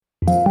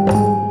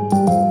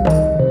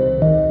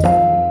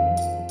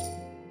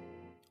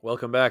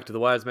Welcome back to the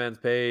Wise Man's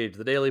Page,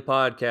 the daily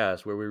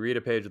podcast where we read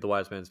a page of the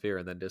Wise Man's Fear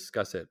and then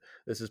discuss it.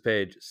 This is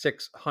page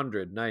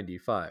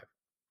 695.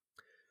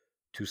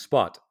 To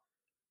spot.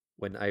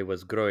 When I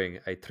was growing,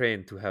 I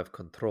trained to have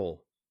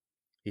control.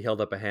 He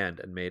held up a hand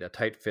and made a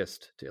tight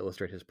fist to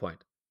illustrate his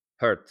point.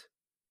 Hurt,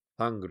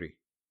 hungry,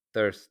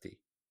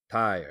 thirsty,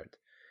 tired.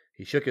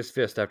 He shook his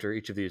fist after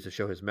each of these to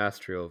show his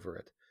mastery over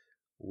it.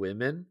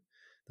 Women?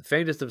 The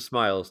faintest of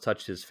smiles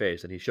touched his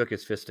face, and he shook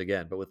his fist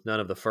again, but with none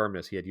of the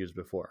firmness he had used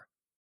before.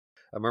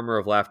 A murmur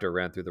of laughter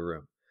ran through the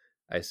room.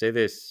 I say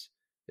this,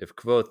 if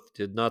Kvothe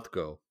did not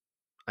go,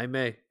 I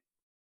may.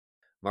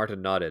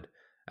 Martin nodded.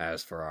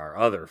 As for our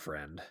other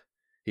friend,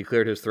 he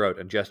cleared his throat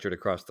and gestured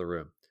across the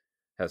room.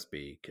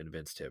 Hespe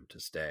convinced him to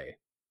stay.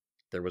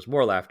 There was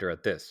more laughter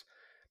at this.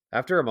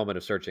 After a moment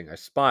of searching, I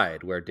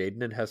spied where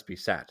Dedan and Hespe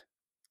sat.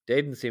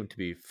 Dedan seemed to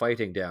be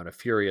fighting down a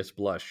furious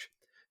blush.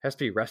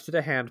 Hespe rested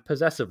a hand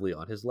possessively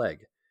on his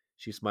leg.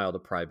 She smiled a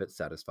private,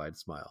 satisfied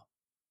smile.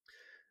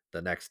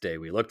 The next day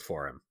we looked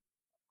for him,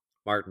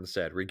 Martin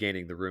said,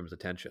 regaining the room's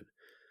attention.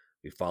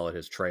 We followed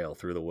his trail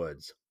through the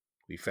woods.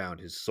 We found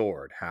his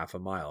sword half a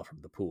mile from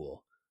the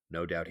pool.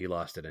 No doubt he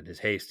lost it in his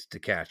haste to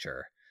catch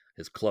her.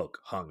 His cloak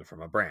hung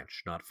from a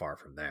branch not far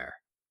from there.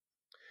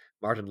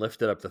 Martin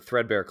lifted up the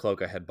threadbare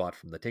cloak I had bought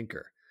from the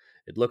tinker.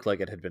 It looked like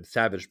it had been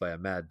savaged by a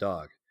mad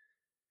dog.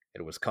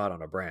 It was caught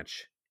on a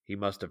branch. He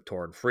must have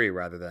torn free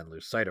rather than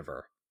lose sight of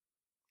her.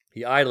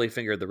 He idly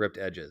fingered the ripped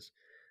edges.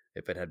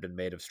 If it had been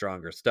made of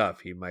stronger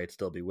stuff, he might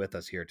still be with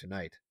us here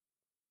tonight.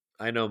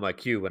 I know my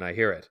cue when I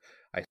hear it.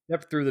 I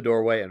stepped through the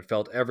doorway and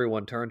felt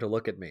everyone turn to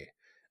look at me.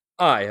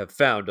 I have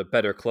found a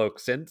better cloak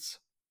since,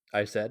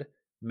 I said,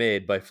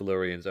 made by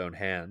Felurian's own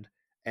hand.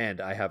 And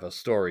I have a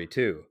story,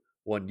 too,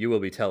 one you will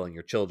be telling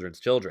your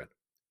children's children.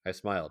 I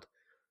smiled.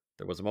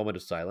 There was a moment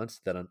of silence,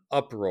 then an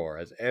uproar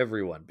as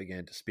everyone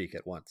began to speak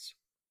at once.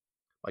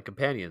 My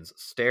companions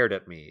stared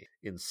at me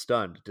in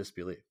stunned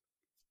disbelief.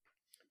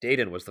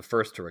 Dedan was the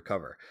first to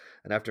recover,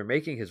 and after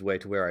making his way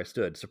to where I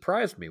stood,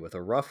 surprised me with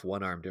a rough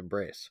one-armed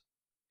embrace.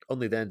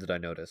 Only then did I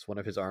notice one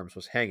of his arms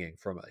was hanging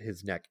from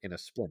his neck in a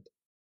splint.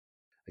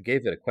 I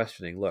gave it a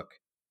questioning look.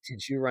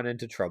 Did you run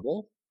into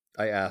trouble?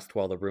 I asked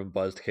while the room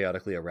buzzed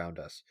chaotically around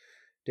us.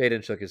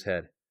 Dedan shook his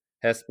head.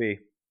 Hespe,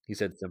 he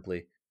said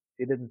simply.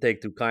 She didn't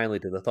take too kindly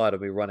to the thought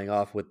of me running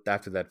off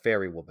after that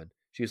fairy woman.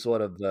 She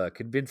sort of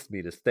convinced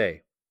me to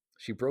stay.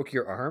 She broke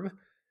your arm?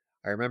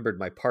 I remembered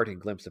my parting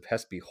glimpse of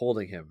Hespe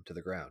holding him to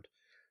the ground.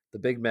 The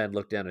big man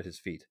looked down at his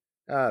feet.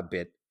 A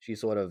bit. She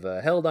sort of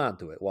held on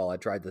to it while I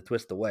tried to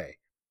twist away.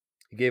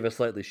 He gave a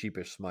slightly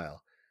sheepish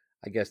smile.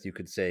 I guess you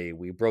could say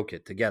we broke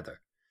it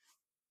together.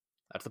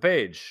 That's the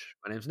page.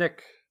 My name's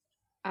Nick.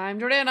 I'm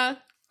Jordana.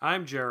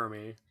 I'm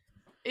Jeremy.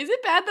 Is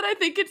it bad that I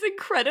think it's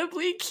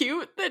incredibly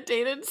cute that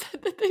Dedan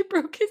said that they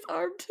broke his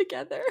arm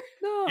together?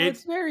 No,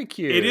 it's very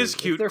cute. It is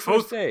cute. It's their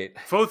first date.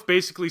 Kvothe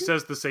basically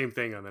says the same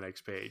thing on the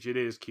next page. It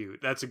is cute.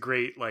 That's a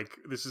great,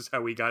 this is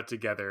how we got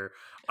together.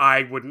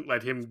 I wouldn't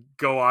let him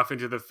go off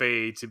into the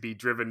Fae to be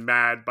driven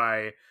mad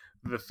by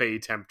the Fae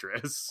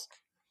Temptress.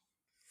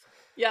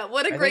 Yeah,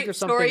 what a great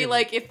story.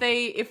 If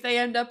they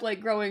end up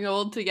growing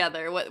old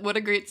together, what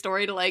a great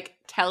story to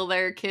tell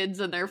their kids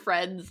and their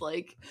friends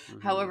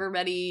however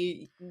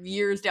many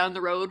years down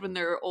the road when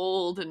they're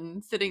old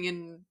and sitting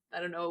in,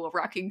 I don't know, a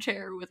rocking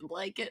chair with a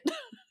blanket.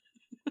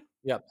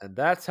 Yep, and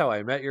that's how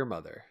I met your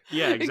mother.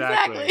 Yeah,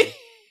 exactly.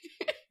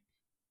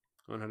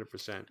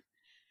 100%.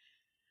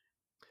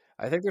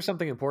 I think there's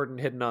something important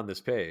hidden on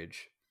this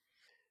page.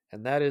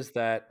 And that is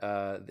that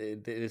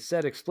it is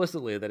said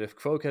explicitly that if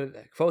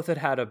Kvothe had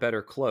had a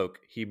better cloak,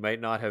 he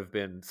might not have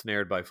been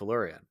snared by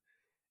Felurian.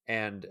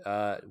 And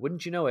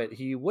wouldn't you know it,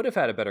 he would have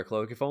had a better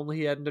cloak if only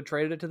he hadn't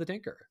traded it to the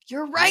Tinker.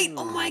 You're right.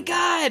 Oh my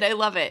god, I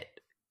love it.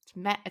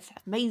 It's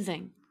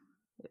amazing.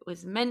 It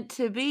was meant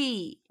to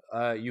be.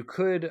 You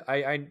could.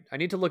 I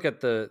need to look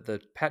at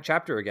the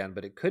chapter again,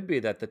 but it could be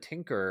that the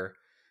Tinker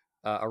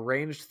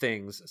arranged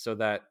things so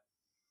that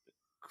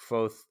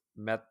Kvothe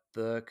met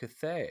the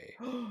Cathay,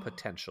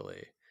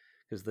 potentially.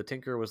 Because the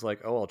Tinker was like,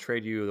 oh, I'll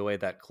trade you away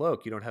that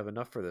cloak. You don't have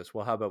enough for this.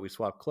 Well, how about we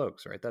swap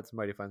cloaks, right? That's a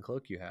mighty fine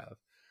cloak you have.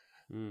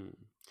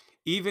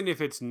 Even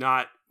if it's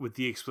not with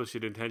the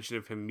explicit intention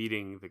of him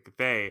meeting the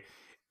Cathay,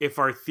 if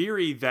our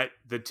theory that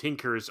the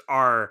Tinkers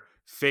are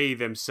Fae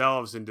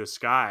themselves in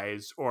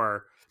disguise,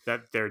 or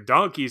that their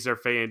donkeys are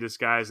Fae in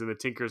disguise and the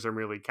Tinkers are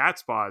merely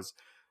catspaws,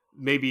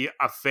 maybe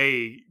a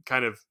Fae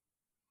kind of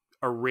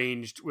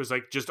arranged, was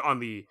just on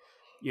the,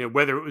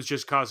 whether it was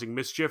just causing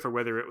mischief or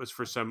whether it was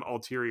for some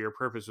ulterior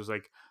purpose, was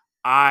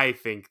I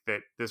think that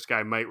this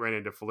guy might run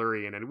into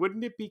Felurian, and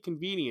wouldn't it be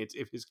convenient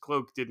if his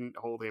cloak didn't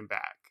hold him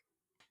back?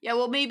 Yeah,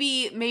 well,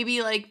 maybe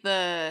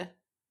the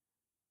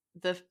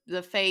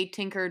Fae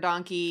Tinker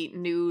donkey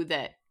knew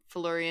that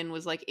Felurian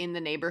was in the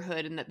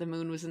neighborhood and that the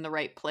moon was in the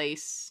right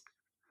place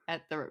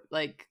at the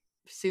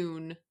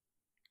soon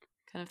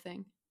kind of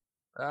thing.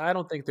 I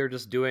don't think they're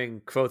just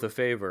doing Kvothe a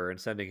favor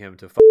and sending him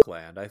to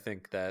Fuckland. I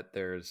think that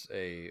there's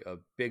a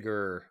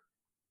bigger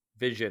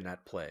vision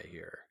at play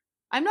here.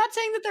 I'm not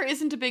saying that there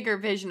isn't a bigger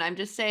vision. I'm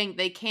just saying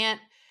they can't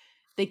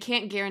they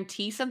can't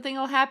guarantee something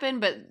will happen,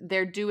 but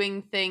they're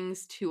doing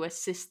things to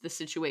assist the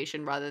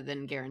situation rather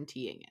than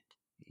guaranteeing it.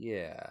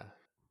 Yeah.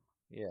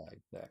 Yeah,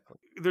 exactly.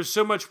 There's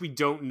so much we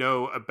don't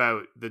know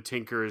about the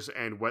Tinkers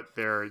and what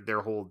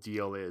their whole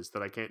deal is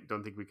that I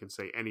don't think we can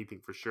say anything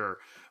for sure.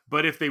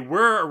 But if they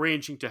were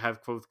arranging to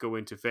have Kvothe go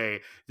into Fae,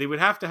 they would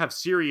have to have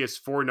serious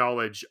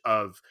foreknowledge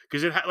of,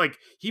 because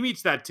he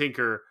meets that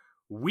Tinker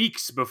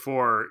weeks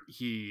before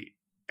he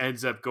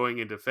ends up going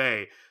into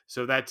Fae,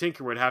 so that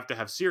Tinker would have to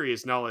have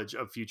serious knowledge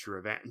of future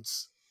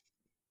events.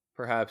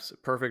 Perhaps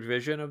perfect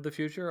vision of the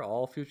future,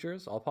 all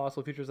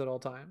possible futures at all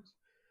times,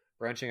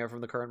 branching out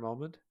from the current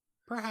moment.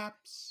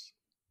 Perhaps.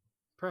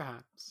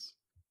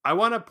 I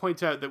want to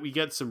point out that we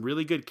get some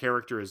really good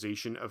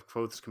characterization of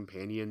Kvothe's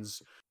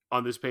companions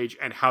on this page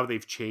and how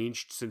they've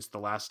changed since the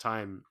last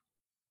time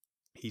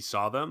he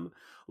saw them.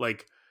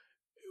 Like,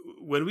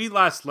 when we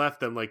last left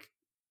them, like,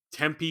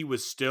 Tempi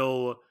was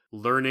still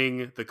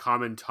learning the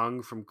common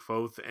tongue from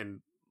Kvothe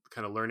and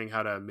kind of learning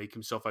how to make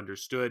himself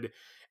understood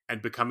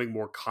and becoming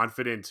more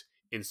confident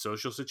in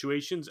social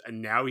situations,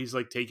 and now he's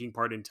like taking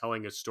part in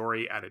telling a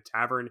story at a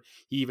tavern.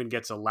 He even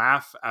gets a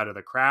laugh out of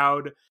the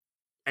crowd,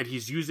 and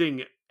he's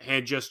using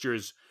hand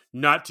gestures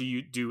not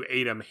to do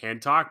Adem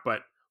hand talk,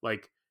 but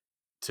like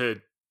to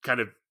kind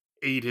of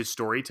aid his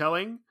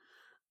storytelling,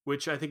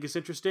 which I think is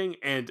interesting.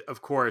 And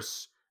of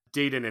course,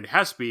 Dedan and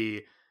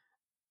Hespe,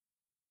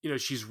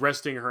 she's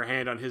resting her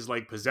hand on his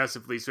leg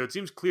possessively, so it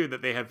seems clear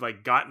that they have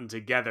like gotten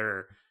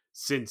together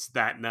since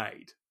that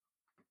night.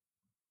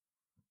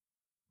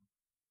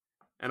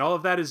 And all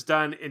of that is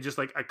done in just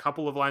like a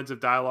couple of lines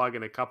of dialogue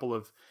and a couple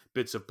of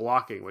bits of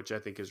blocking, which I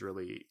think is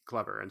really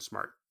clever and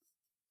smart.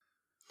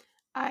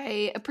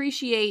 I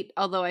appreciate,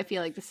 although I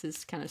feel like this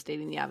is kind of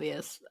stating the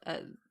obvious,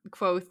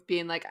 Kvothe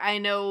being like, I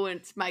know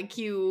it's my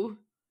cue.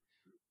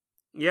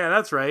 Yeah,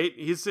 that's right.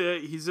 He's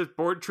a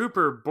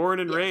trooper, born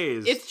and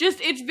raised.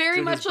 It's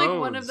very much like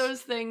one of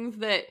those things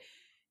that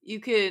you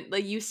could,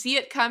 like, you see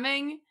it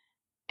coming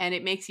and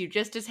it makes you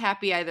just as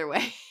happy either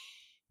way.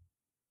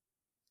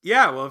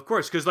 Yeah, well, of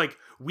course, because like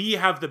we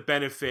have the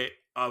benefit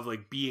of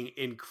like being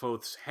in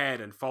Kvothe's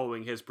head and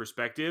following his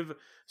perspective.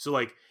 So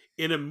like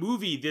in a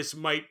movie, this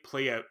might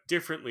play out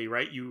differently,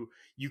 right? You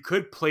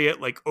could play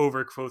it like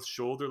over Kvothe's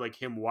shoulder, like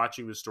him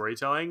watching the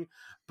storytelling,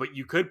 but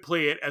you could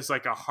play it as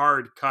like a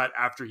hard cut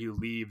after he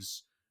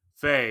leaves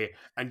Fae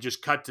and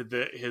just cut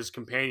to his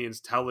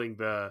companions telling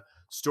the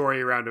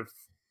story around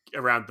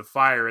the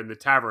fire in the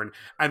tavern,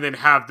 and then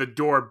have the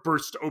door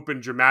burst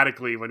open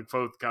dramatically when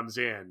Kvothe comes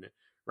in,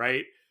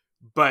 right?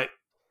 But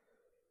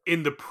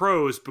in the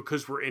prose,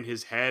 because we're in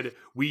his head,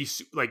 we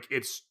like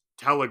it's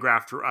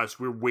telegraphed for us.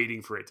 We're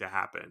waiting for it to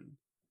happen.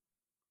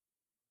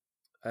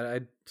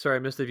 Sorry, I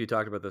missed if you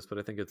talked about this, but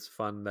I think it's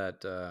fun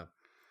that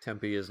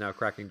Tempi is now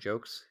cracking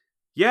jokes.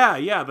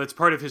 Yeah, that's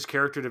part of his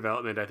character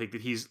development. I think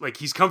that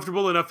he's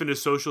comfortable enough in a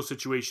social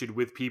situation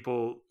with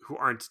people who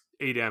aren't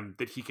Adem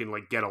that he can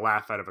like get a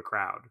laugh out of a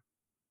crowd.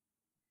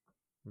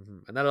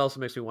 Mm-hmm. And that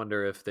also makes me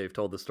wonder if they've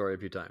told the story a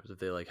few times, if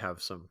they like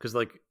have some, because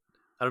like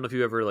I don't know if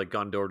you've ever like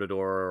gone door to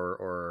door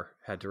or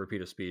had to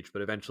repeat a speech,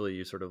 but eventually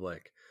you sort of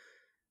like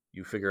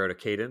you figure out a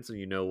cadence and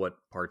you know what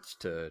parts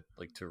to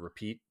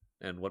repeat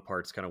and what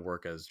parts kind of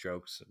work as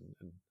jokes.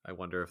 And I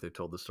wonder if they've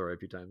told the story a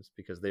few times,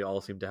 because they all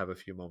seem to have a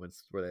few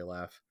moments where they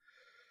laugh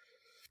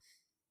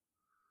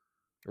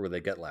or where they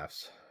get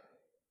laughs.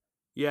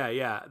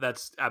 Yeah,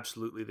 that's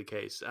absolutely the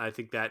case. I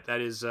think that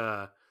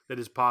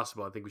is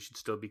possible. I think we should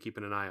still be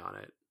keeping an eye on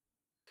it.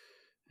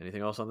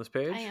 Anything else on this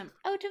page? I am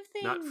out of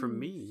things. Not from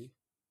me.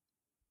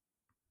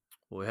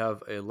 We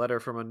have a letter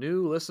from a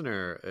new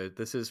listener.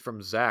 This is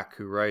from Zach,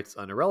 who writes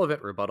an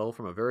irrelevant rebuttal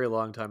from a very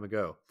long time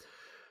ago.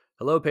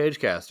 Hello,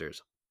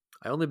 Pagecasters.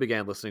 I only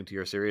began listening to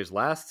your series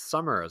last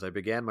summer as I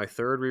began my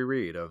third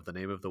reread of The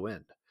Name of the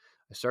Wind.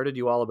 I started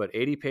you all about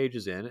 80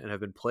 pages in and have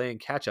been playing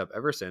catch-up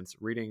ever since,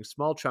 reading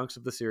small chunks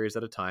of the series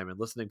at a time and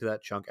listening to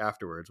that chunk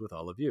afterwards with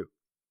all of you.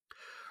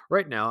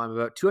 Right now, I'm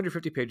about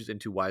 250 pages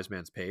into Wise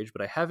Man's Page,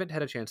 but I haven't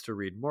had a chance to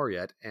read more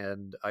yet,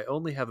 and I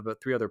only have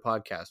about 3 other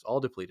podcasts, all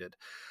depleted.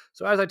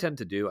 So as I tend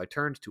to do, I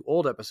turned to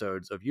old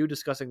episodes of you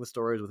discussing the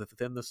stories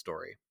within the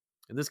story.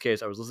 In this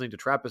case, I was listening to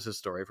Trappus'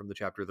 story from the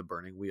chapter The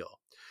Burning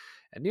Wheel.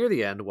 And near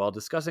the end, while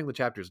discussing the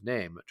chapter's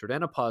name,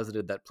 Jordana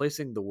posited that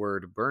placing the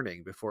word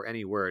burning before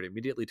any word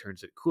immediately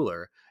turns it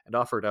cooler, and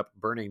offered up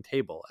burning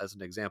table as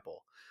an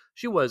example.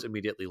 She was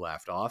immediately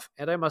laughed off,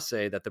 and I must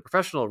say that the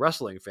professional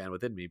wrestling fan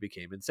within me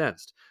became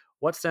incensed.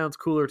 What sounds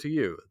cooler to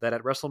you? That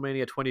at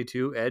WrestleMania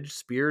 22, Edge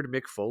speared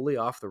Mick Foley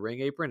off the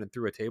ring apron and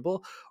through a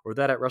table? Or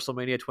that at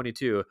WrestleMania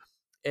 22,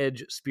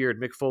 Edge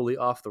speared Mick Foley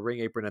off the ring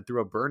apron and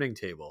through a burning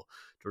table?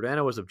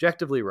 Jordana was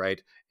objectively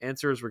right.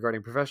 Answers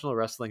regarding professional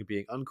wrestling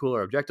being uncool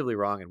are objectively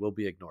wrong and will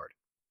be ignored.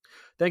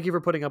 Thank you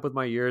for putting up with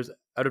my years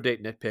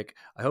out-of-date nitpick.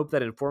 I hope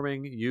that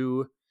informing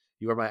you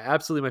are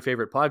absolutely my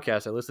favorite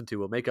podcast I listen to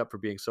will make up for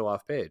being so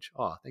off-page.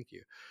 Aw, thank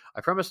you. I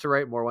promise to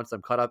write more once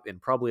I'm caught up in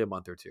probably a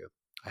month or two.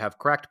 I have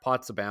cracked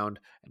pots abound,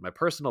 and my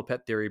personal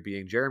pet theory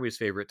being Jeremy's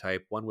favorite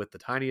type, one with the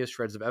tiniest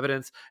shreds of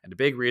evidence and a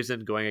big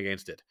reason going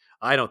against it.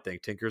 I don't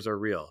think Tinkers are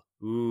real.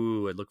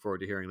 Ooh, I look forward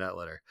to hearing that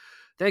letter.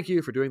 Thank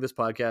you for doing this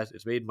podcast.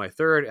 It's made my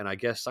third and I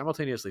guess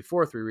simultaneously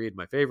fourth reread,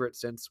 my favorite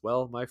since,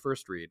 well, my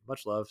first read.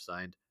 Much love,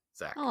 signed,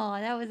 Zach. Oh,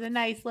 that was a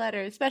nice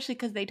letter, especially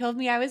because they told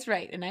me I was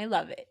right, and I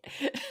love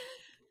it.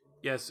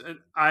 Yes,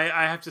 I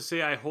have to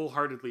say I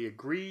wholeheartedly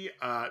agree.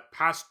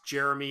 Past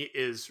Jeremy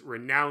is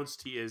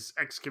renounced. He is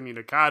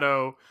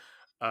excommunicado.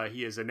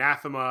 He is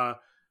anathema.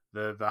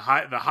 The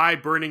high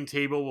burning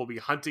table will be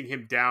hunting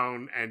him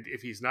down, and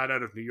if he's not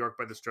out of New York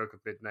by the stroke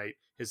of midnight,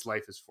 his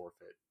life is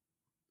forfeit.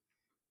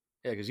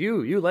 Yeah, because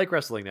you like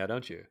wrestling now,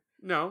 don't you?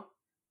 No.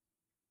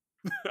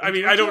 I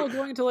mean, I don't. All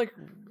going to like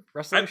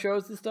wrestling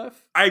shows and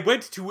stuff? I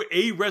went to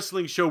a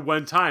wrestling show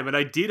one time, and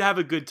I did have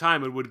a good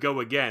time and would go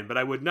again, but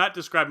I would not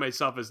describe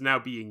myself as now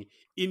being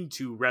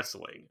into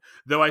wrestling.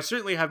 Though I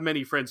certainly have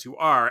many friends who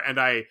are, and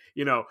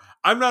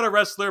I'm not a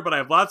wrestler, but I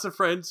have lots of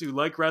friends who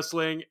like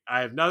wrestling. I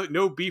have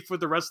no beef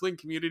with the wrestling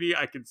community.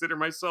 I consider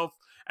myself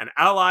an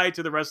ally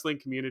to the wrestling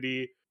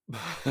community.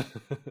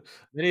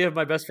 Many of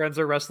my best friends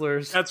are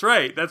wrestlers. That's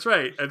right.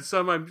 And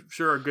some I'm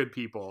sure are good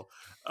people.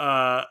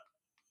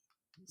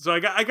 So I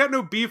got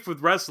no beef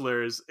with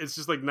wrestlers. It's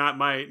just like not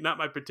my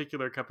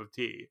particular cup of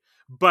tea.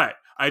 But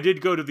I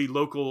did go to the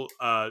local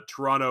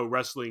Toronto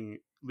Wrestling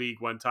League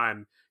one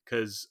time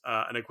because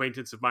an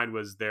acquaintance of mine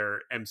was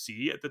their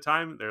MC at the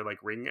time, their like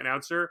ring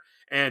announcer,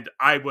 and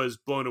I was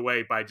blown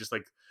away by just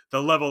like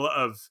the level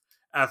of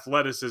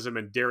athleticism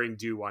and daring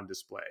do on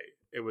display.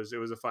 It was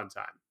a fun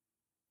time.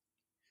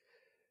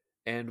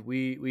 And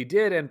we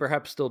did, and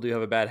perhaps still do,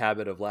 have a bad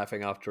habit of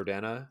laughing off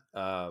Jordana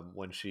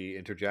when she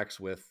interjects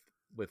with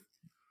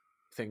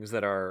things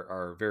that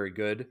are very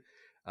good.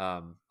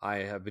 I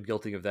have been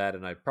guilty of that,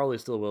 and I probably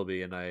still will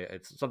be. And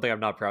it's something I'm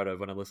not proud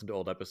of when I listen to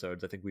old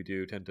episodes. I think we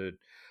do tend to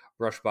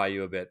brush by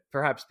you a bit,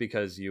 perhaps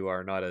because you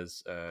are not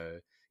as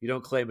you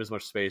don't claim as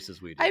much space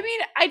as we do. I mean,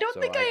 I don't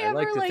think I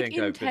ever like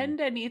intend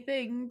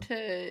anything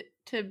to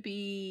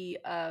be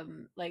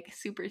like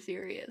super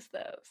serious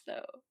though.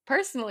 So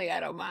personally, I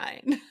don't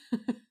mind.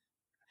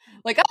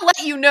 Like, I'll let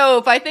you know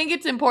if I think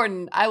it's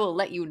important. I will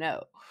let you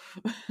know.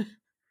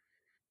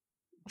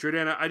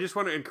 Jordana, I just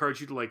want to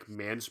encourage you to like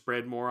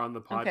manspread more on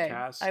the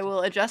podcast. Okay. I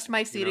will adjust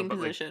my seating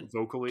position like,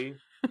 vocally.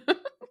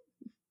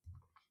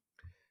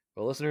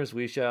 Well, listeners,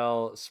 we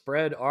shall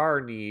spread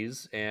our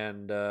knees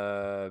and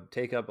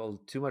take up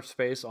too much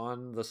space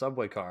on the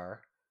subway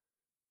car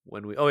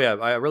when we. Oh yeah,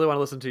 I really want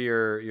to listen to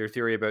your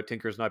theory about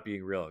Tinkers not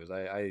being real, because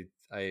I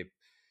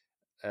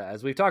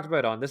as we've talked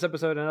about on this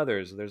episode and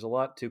others, there's a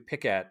lot to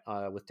pick at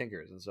with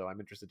Tinkers, and so I'm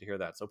interested to hear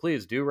that. So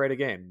please do write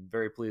again.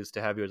 Very pleased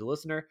to have you as a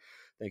listener.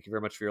 Thank you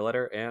very much for your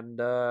letter, and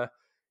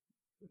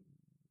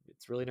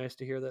it's really nice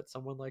to hear that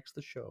someone likes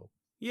the show.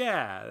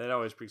 Yeah, that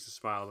always brings a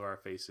smile to our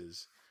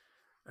faces.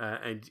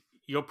 And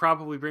you'll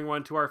probably bring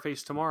one to our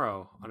face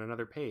tomorrow on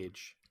another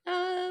page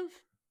of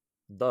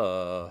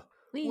the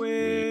wind.